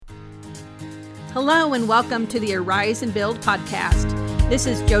Hello and welcome to the Arise and Build podcast. This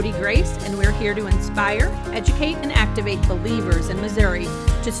is Jody Grace, and we're here to inspire, educate, and activate believers in Missouri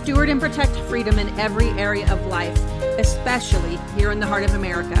to steward and protect freedom in every area of life, especially here in the heart of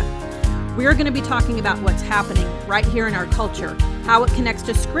America. We're going to be talking about what's happening right here in our culture, how it connects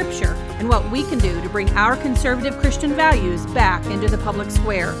to Scripture, and what we can do to bring our conservative Christian values back into the public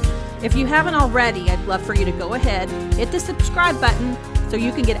square. If you haven't already, I'd love for you to go ahead, hit the subscribe button so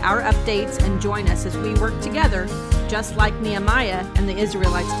you can get our updates and join us as we work together, just like Nehemiah and the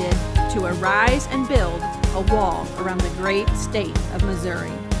Israelites did, to arise and build a wall around the great state of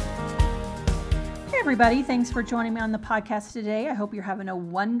Missouri. Hey everybody, thanks for joining me on the podcast today. I hope you're having a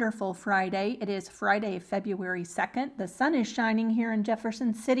wonderful Friday. It is Friday, February 2nd. The sun is shining here in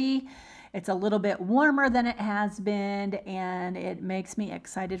Jefferson City. It's a little bit warmer than it has been, and it makes me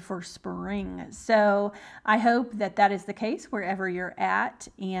excited for spring. So I hope that that is the case wherever you're at.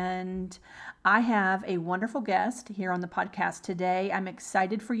 And I have a wonderful guest here on the podcast today. I'm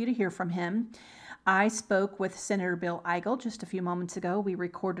excited for you to hear from him. I spoke with Senator Bill Eigel just a few moments ago. We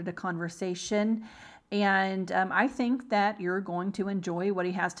recorded a conversation, and I think that you're going to enjoy what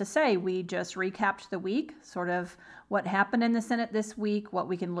he has to say. We just recapped the week, sort of what happened in the Senate this week, what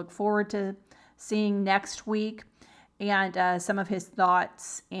we can look forward to seeing next week, and some of his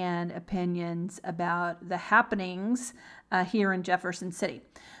thoughts and opinions about the happenings here in Jefferson City.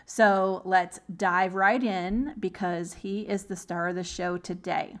 So let's dive right in because he is the star of the show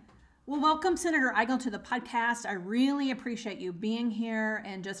today. Well, welcome, Senator Eigel, to the podcast. I really appreciate you being here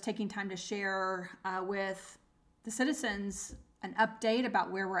and just taking time to share with the citizens an update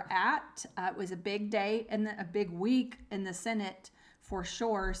about where we're at. It was a big day and a big week in the Senate for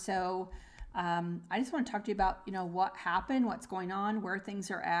sure. So I just want to talk to you about, what happened, what's going on, where things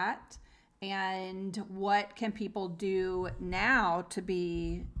are at, and what can people do now to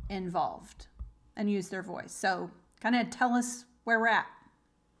be involved and use their voice. So kind of tell us where we're at.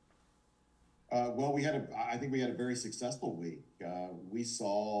 Well, I think we had a very successful week. We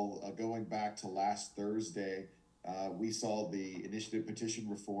saw, going back to last Thursday, we saw the initiative petition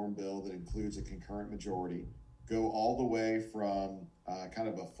reform bill that includes a concurrent majority go all the way from kind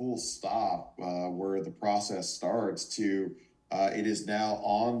of a full stop where the process starts to it is now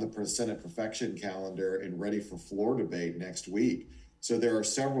on the Senate perfection calendar and ready for floor debate next week. So there are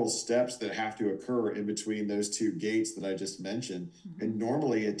several steps that have to occur in between those two gates that I just mentioned. Mm-hmm. And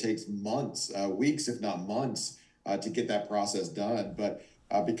normally it takes months, weeks, if not months, to get that process done. But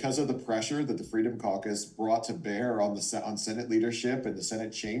because of the pressure that the Freedom Caucus brought to bear on Senate leadership and the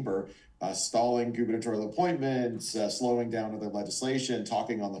Senate chamber, stalling gubernatorial appointments, slowing down other legislation,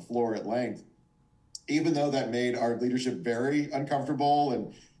 talking on the floor at length, even though that made our leadership very uncomfortable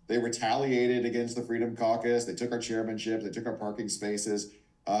and they retaliated against the Freedom Caucus, they took our chairmanship, they took our parking spaces,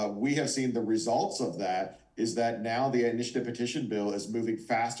 we have seen the results of that is that now the initiative petition bill is moving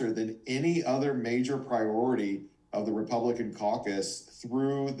faster than any other major priority of the Republican caucus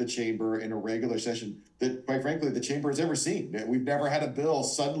through the chamber in a regular session that, quite frankly, the chamber has ever seen. We've never had a bill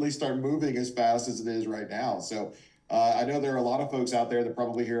suddenly start moving as fast as it is right now. So I know there are a lot of folks out there that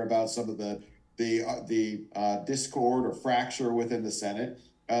probably hear about some of the discord or fracture within the Senate.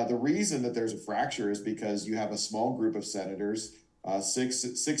 The reason that there's a fracture is because you have a small group of senators,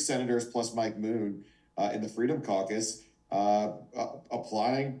 six senators plus Mike Moon in the Freedom Caucus,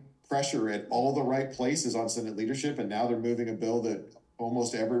 applying pressure at all the right places on Senate leadership, and now they're moving a bill that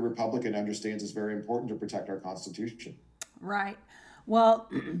almost every Republican understands is very important to protect our Constitution. Right. Well,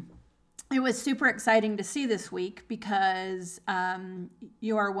 it was super exciting to see this week because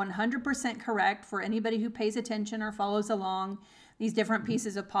you are 100% correct. For anybody who pays attention or follows along these different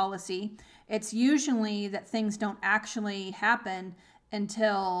pieces of policy, it's usually that things don't actually happen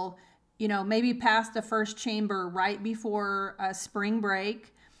until, maybe past the first chamber right before spring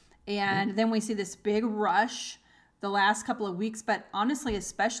break. And then we see this big rush the last couple of weeks, but honestly,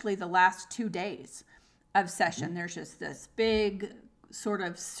 especially the last 2 days of session. There's just this big sort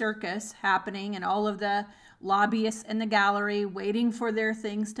of circus happening and all of the lobbyists in the gallery waiting for their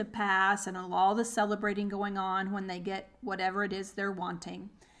things to pass and all the celebrating going on when they get whatever it is they're wanting.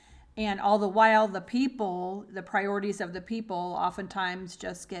 And all the while, the priorities of the people oftentimes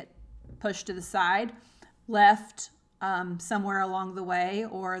just get pushed to the side, left somewhere along the way,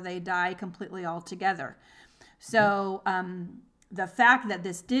 or they die completely altogether. So the fact that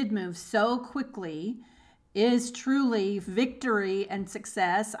this did move so quickly is truly victory and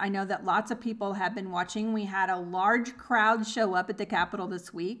success. I know that lots of people have been watching. We had a large crowd show up at the Capitol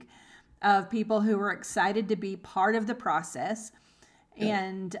this week of people who were excited to be part of the process. Yeah.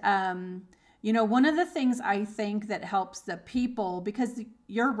 And One of the things I think that helps the people, because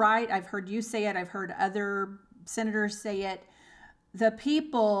you're right, I've heard you say it, I've heard other senators say it, the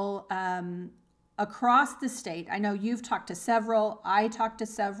people across the state, I know you've talked to several, I talked to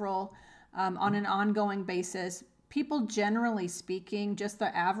several on an ongoing basis. People, generally speaking, just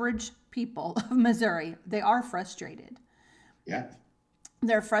the average people of Missouri, they are frustrated. Yeah.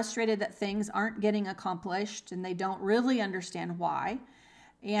 They're frustrated that things aren't getting accomplished and they don't really understand why.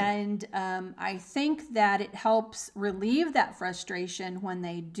 And I think that it helps relieve that frustration when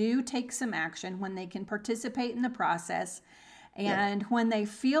they do take some action, when they can participate in the process, and when they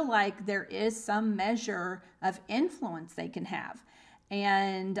feel like there is some measure of influence they can have.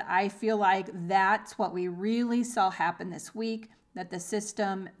 And I feel like that's what we really saw happen this week, that the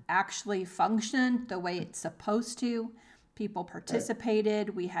system actually functioned the way it's supposed to. People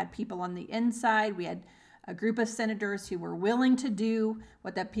participated. We had people on the inside. We had a group of senators who were willing to do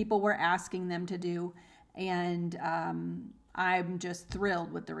what the people were asking them to do. And I'm just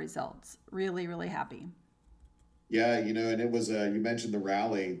thrilled with the results. Really, really happy. Yeah, and it was, you mentioned the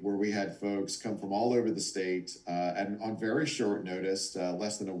rally where we had folks come from all over the state and on very short notice,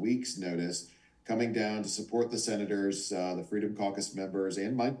 less than a week's notice, coming down to support the senators, the Freedom Caucus members,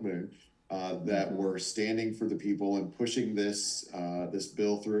 and Mike Moon that were standing for the people and pushing this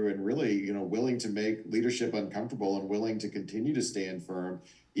bill through, and really, willing to make leadership uncomfortable and willing to continue to stand firm,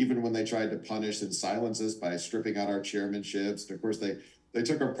 even when they tried to punish and silence us by stripping out our chairmanships. And of course, they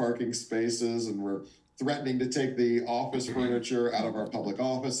took our parking spaces and were threatening to take the office furniture out of our public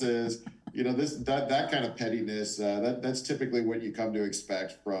offices. That kind of pettiness, that's typically what you come to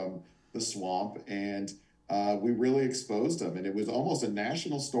expect from the swamp. And we really exposed them. And it was almost a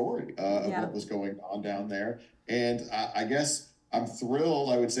national story of what was going on down there. And I guess I'm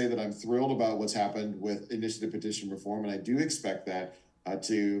thrilled. I would say that I'm thrilled about what's happened with initiative petition reform. And I do expect that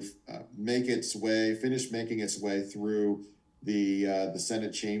to finish making its way through the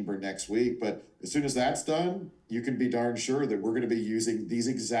Senate chamber next week. But as soon as that's done, you can be darn sure that we're going to be using these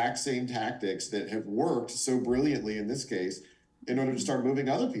exact same tactics that have worked so brilliantly in this case in order to start moving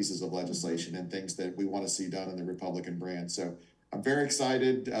other pieces of legislation and things that we want to see done in the Republican brand. So I'm very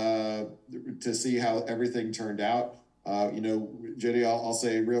excited to see how everything turned out. Jody, I'll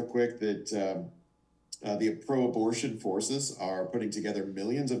say real quick that the pro-abortion forces are putting together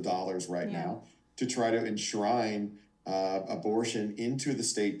millions of dollars right now to try to enshrine abortion into the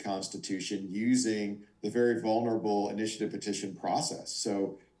state constitution using the very vulnerable initiative petition process.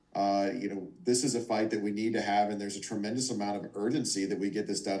 So, this is a fight that we need to have, and there's a tremendous amount of urgency that we get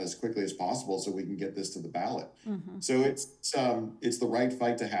this done as quickly as possible so we can get this to the ballot. So it's the right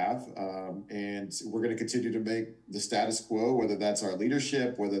fight to have, and we're going to continue to make the status quo, whether that's our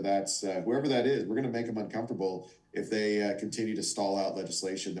leadership, whether that's whoever that is, we're going to make them uncomfortable if they continue to stall out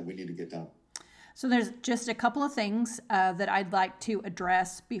legislation that we need to get done. So there's just a couple of things that I'd like to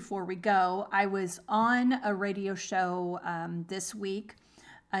address before we go. I was on a radio show this week.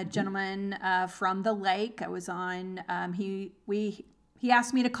 A gentleman from the lake. I was on. He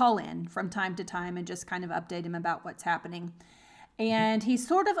asked me to call in from time to time and just kind of update him about what's happening. And he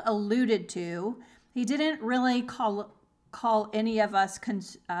sort of alluded to. He didn't really call any of us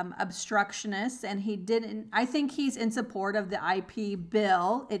obstructionists, and he didn't. I think he's in support of the IP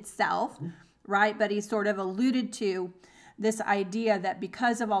bill itself. Right, but he sort of alluded to this idea that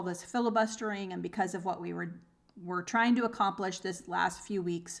because of all this filibustering and because of what we were trying to accomplish this last few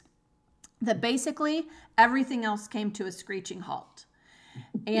weeks, that basically everything else came to a screeching halt,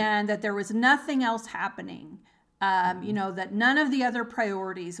 and that there was nothing else happening. That none of the other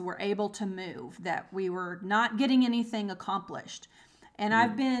priorities were able to move, that we were not getting anything accomplished. And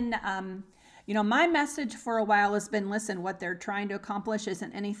I've been my message for a while has been, listen, what they're trying to accomplish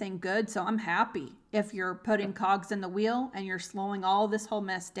isn't anything good, so I'm happy if you're putting cogs in the wheel and you're slowing all this whole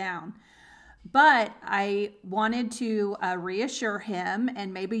mess down. But I wanted to reassure him,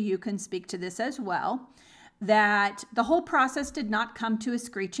 and maybe you can speak to this as well, that the whole process did not come to a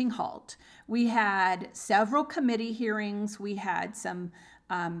screeching halt. We had several committee hearings. We had some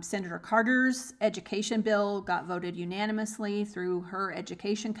Senator Carter's education bill got voted unanimously through her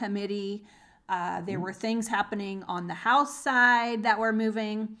education committee. There were things happening on the House side that were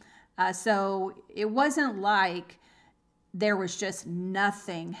moving. So it wasn't like there was just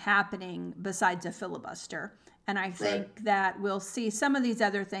nothing happening besides a filibuster. And I think that we'll see some of these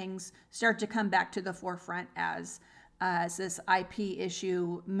other things start to come back to the forefront as this IP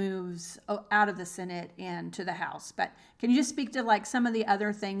issue moves out of the Senate and to the House. But can you just speak to like some of the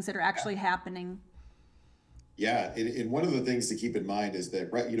other things that are actually happening? Yeah, and one of the things to keep in mind is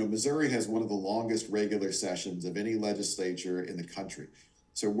that, Missouri has one of the longest regular sessions of any legislature in the country.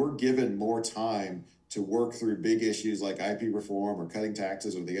 So we're given more time to work through big issues like IP reform or cutting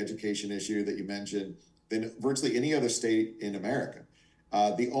taxes or the education issue that you mentioned than virtually any other state in America.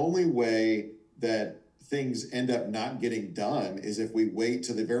 The only way that things end up not getting done is if we wait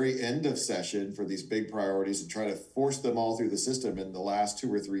to the very end of session for these big priorities and try to force them all through the system in the last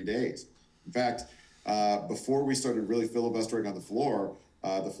 2 or 3 days. In fact, before we started really filibustering on the floor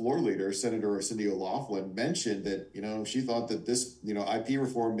leader, Senator Cindy O'Loughlin, mentioned that, she thought that this, IP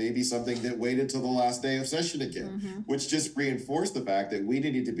reform may be something that waited till the last day of session again, which just reinforced the fact that we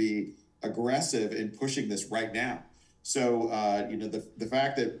needed to be aggressive in pushing this right now. So, the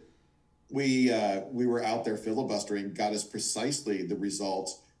fact that we were out there filibustering got us precisely the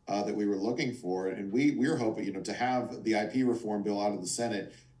results that we were looking for, and we were hoping, to have the IP reform bill out of the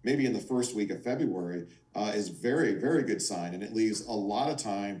Senate maybe in the first week of February is very, very good sign, and it leaves a lot of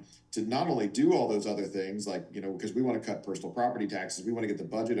time to not only do all those other things, like, because we want to cut personal property taxes, we want to get the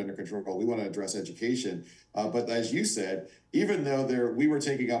budget under control, we want to address education. But as you said, even though we were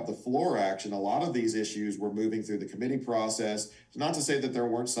taking up the floor action, a lot of these issues were moving through the committee process. Not to say that there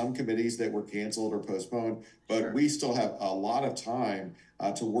weren't some committees that were canceled or postponed, but sure, we still have a lot of time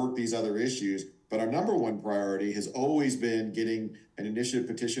to work these other issues. But our number one priority has always been getting an initiative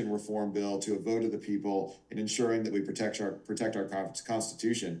petition reform bill to a vote of the people and ensuring that we protect our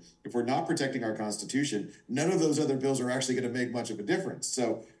Constitution. If we're not protecting our Constitution, none of those other bills are actually going to make much of a difference.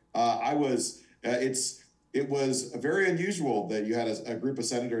 So it was very unusual that you had a group of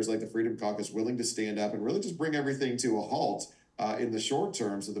senators like the Freedom Caucus willing to stand up and really just bring everything to a halt in the short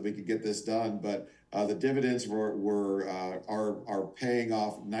term so that we could get this done. But the dividends are paying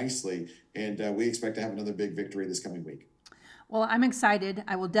off nicely, and we expect to have another big victory this coming week. Well, I'm excited.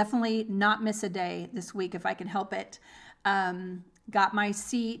 I will definitely not miss a day this week if I can help it. Got my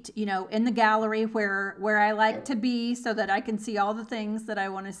seat, in the gallery where I like to be so that I can see all the things that I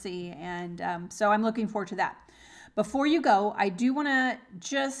want to see. And so I'm looking forward to that. Before you go, I do want to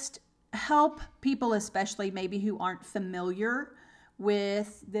just help people, especially maybe who aren't familiar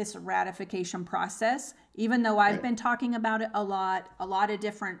with this ratification process, even though I've been talking about it a lot of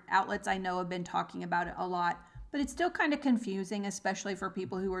different outlets I know have been talking about it a lot, but it's still kind of confusing, especially for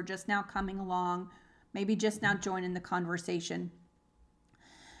people who are just now coming along, maybe just now joining the conversation.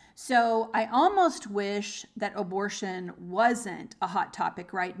 So I almost wish that abortion wasn't a hot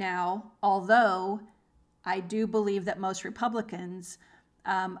topic right now, although I do believe that most Republicans,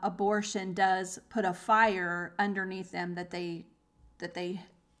 abortion does put a fire underneath them that they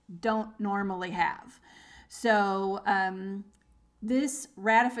don't normally have. So this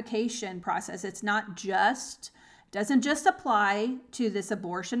ratification process, doesn't just apply to this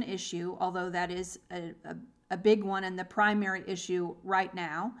abortion issue, although that is a big one and the primary issue right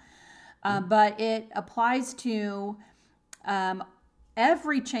now. But it applies to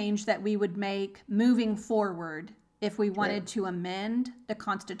every change that we would make moving forward if we wanted to amend the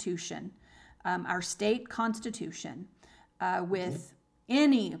Constitution, our state Constitution, with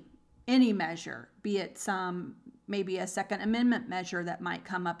any measure, be it maybe a Second Amendment measure that might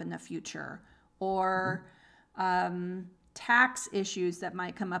come up in the future, or tax issues that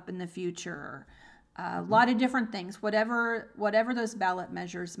might come up in the future. A lot of different things, whatever those ballot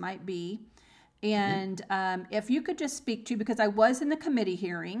measures might be. And if you could just speak to, because I was in the committee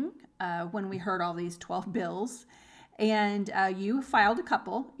hearing when we heard all these 12 bills, and you filed a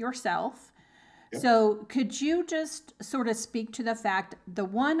couple yourself. Yep. So could you just sort of speak to the fact, the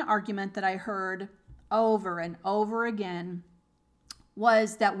one argument that I heard over and over again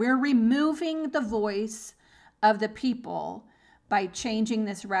was that we're removing the voice of the people by changing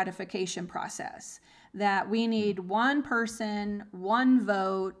this ratification process, that we need one person, one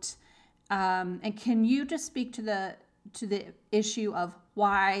vote. And can you just speak to the issue of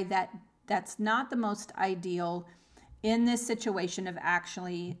why that's not the most ideal in this situation of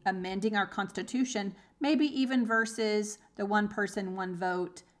actually amending our Constitution, maybe even versus the one person, one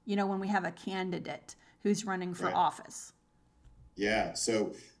vote, when we have a candidate who's running for office? Yeah.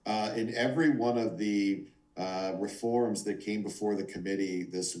 So in every one of the reforms that came before the committee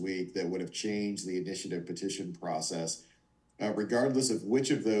this week that would have changed the initiative petition process, regardless of which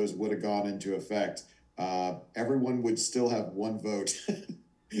of those would have gone into effect, everyone would still have one vote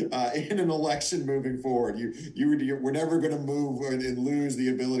in an election moving forward. We're never going to move and lose the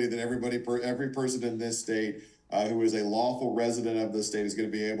ability that every person in this state who is a lawful resident of the state is going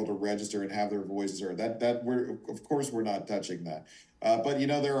to be able to register and have their voices heard. Of course, we're not touching that. But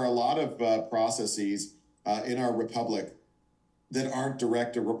there are a lot of processes in our republic that aren't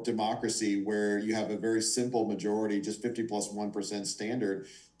direct democracy, where you have a very simple majority, just 50+1% standard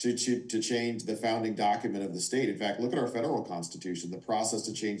to change the founding document of the state. In fact, look at our federal constitution. The process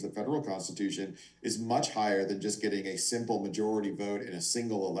to change the federal constitution is much higher than just getting a simple majority vote in a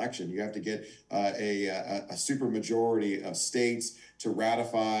single election. You have to get a supermajority of states to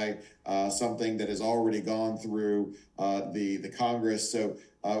ratify something that has already gone through the Congress. So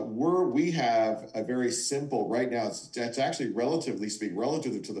we have a very simple, right now, it's actually relatively speaking,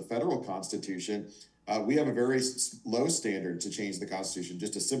 relative to the federal constitution, we have a very low standard to change the constitution,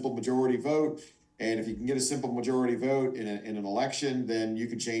 just a simple majority vote. And if you can get a simple majority vote in an election, then you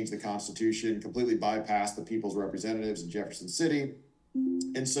can change the constitution, completely bypass the people's representatives in Jefferson City.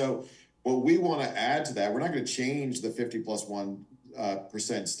 And so what we want to add to that, we're not going to change the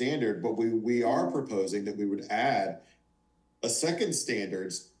 50+1% standard, but we are proposing that we would add a second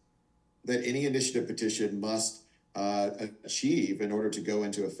standards that any initiative petition must achieve in order to go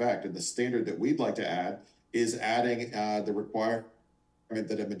into effect. And the standard that we'd like to add is adding the requirement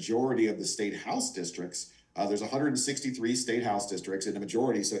that a majority of the state house districts, there's 163 state house districts, and a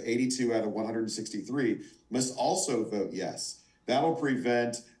majority, so 82 out of 163, must also vote yes. That'll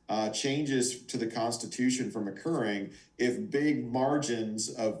prevent changes to the Constitution from occurring if big margins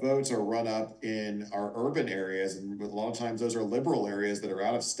of votes are run up in our urban areas, and a lot of times those are liberal areas that are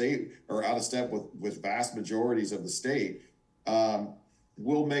out of state or out of step with vast majorities of the state.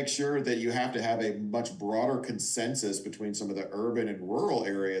 We'll make sure that you have to have a much broader consensus between some of the urban and rural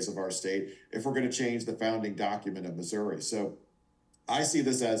areas of our state if we're going to change the founding document of Missouri. So I see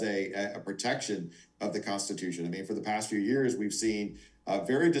this as a protection of the Constitution. I mean, for the past few years, we've seen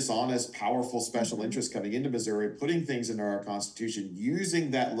very dishonest, powerful special interests coming into Missouri, putting things into our Constitution, using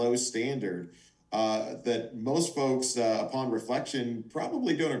that low standard that most folks, upon reflection,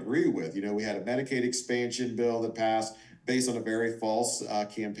 probably don't agree with. You know, we had a Medicaid expansion bill that passed based on a very false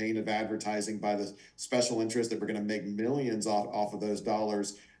campaign of advertising by the special interest that we're going to make millions off of those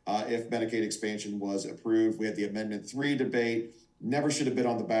dollars if Medicaid expansion was approved. We had the Amendment 3 debate. Never should have been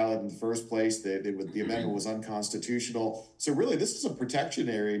on the ballot in the first place. The amendment was unconstitutional. So really, this is a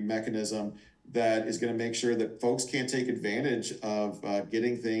protectionary mechanism that is going to make sure that folks can't take advantage of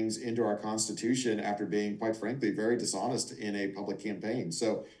getting things into our Constitution after being, quite frankly, very dishonest in a public campaign.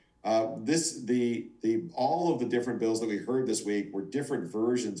 So all of the different bills that we heard this week were different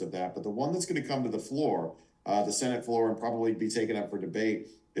versions of that. But the one that's going to come to the floor, the Senate floor, and probably be taken up for debate,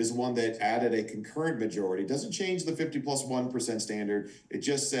 is one that added a concurrent majority. It doesn't change the 50+1% standard. It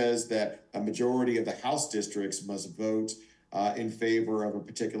just says that a majority of the House districts must vote in favor of a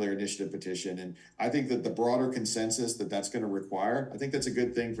particular initiative petition. And I think that the broader consensus that's going to require, I think that's a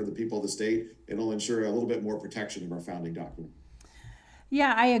good thing for the people of the state. It'll ensure a little bit more protection of our founding document.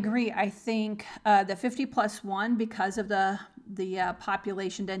 Yeah, I agree. I think the 50+1, because of the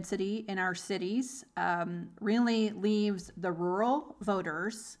population density in our cities, really leaves the rural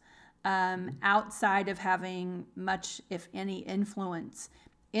voters outside of having much, if any, influence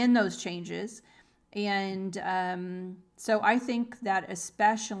in those changes. And so I think that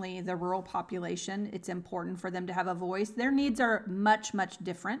especially the rural population, it's important for them to have a voice. Their needs are much, much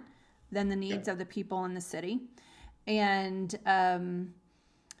different than the needs of the people in the city. And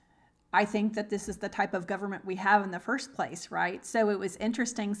I think that this is the type of government we have in the first place, right? So it was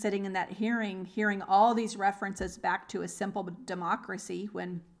interesting sitting in that hearing, hearing all these references back to a simple democracy,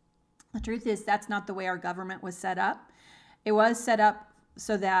 when the truth is that's not the way our government was set up. It was set up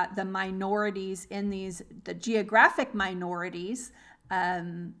so that the minorities in the geographic minorities,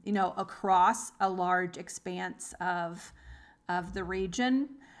 across a large expanse of the region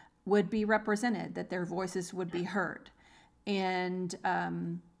would be represented, that their voices would be heard. And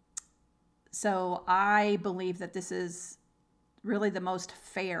so I believe that this is really the most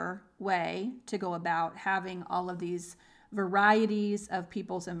fair way to go about having all of these varieties of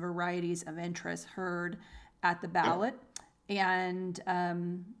peoples and varieties of interests heard at the ballot. And,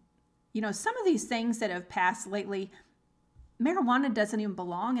 some of these things that have passed lately, marijuana doesn't even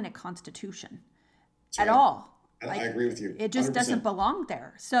belong in a constitution at all. I agree with you. It just 100%. Doesn't belong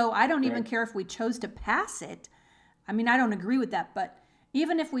there. So I don't even care if we chose to pass it. I mean, I don't agree with that, but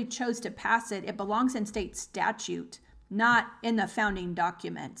even if we chose to pass it, it belongs in state statute, not in the founding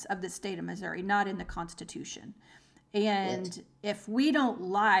documents of the state of Missouri, not in the Constitution. And if we don't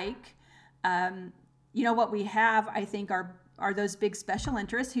like, what we have, I think, are those big special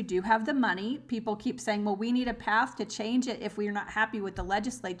interests who do have the money. People keep saying, well, we need a path to change it if we're not happy with the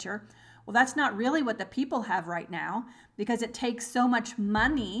legislature. Well, that's not really what the people have right now, because it takes so much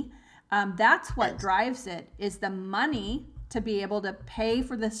money. That's what drives it, is the money to be able to pay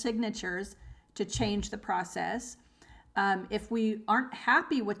for the signatures to change the process. If we aren't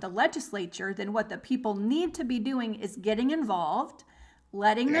happy with the legislature, then what the people need to be doing is getting involved,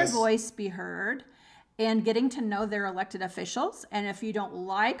 letting their voice be heard, and getting to know their elected officials. And if you don't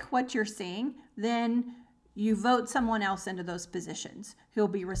like what you're seeing, then you vote someone else into those positions who'll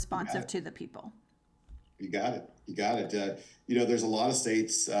be responsive to the people. You got it. There's a lot of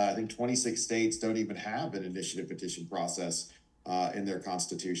states, I think 26 states don't even have an initiative petition process in their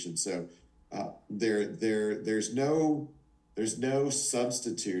constitution. So there's no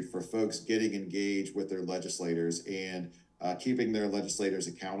substitute for folks getting engaged with their legislators and keeping their legislators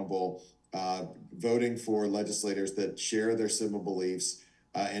accountable, voting for legislators that share their civil beliefs,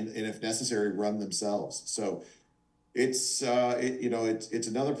 and if necessary, run themselves. So it's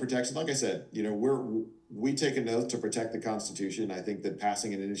another protection. Like I said, we take an oath to protect the Constitution. I think that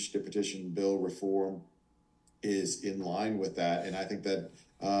passing an initiative petition bill reform is in line with that. And I think that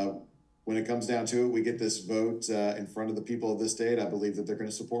when it comes down to it, we get this vote in front of the people of this state. I believe that they're going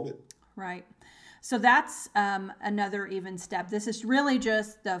to support it. Right. So that's another even step. This is really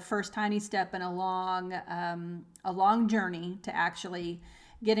just the first tiny step in a long journey to actually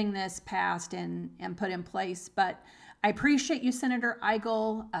getting this passed and put in place. But I appreciate you, Senator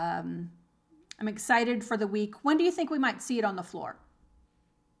Eigel. I'm excited for the week. When do you think we might see it on the floor?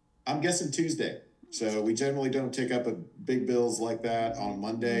 I'm guessing Tuesday. So we generally don't take up big bills like that on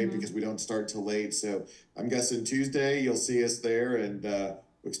Monday because we don't start till late. So I'm guessing Tuesday you'll see us there, and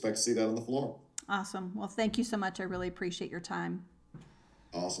we expect to see that on the floor. Awesome. Well, thank you so much. I really appreciate your time.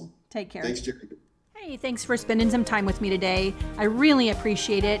 Awesome. Take care. Thanks, Jerry. Hey, thanks for spending some time with me today. I really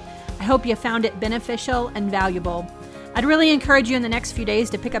appreciate it. I hope you found it beneficial and valuable. I'd really encourage you in the next few days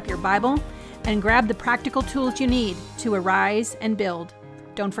to pick up your Bible and grab the practical tools you need to arise and build.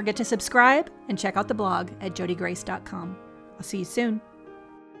 Don't forget to subscribe and check out the blog at jodygrace.com. I'll see you soon.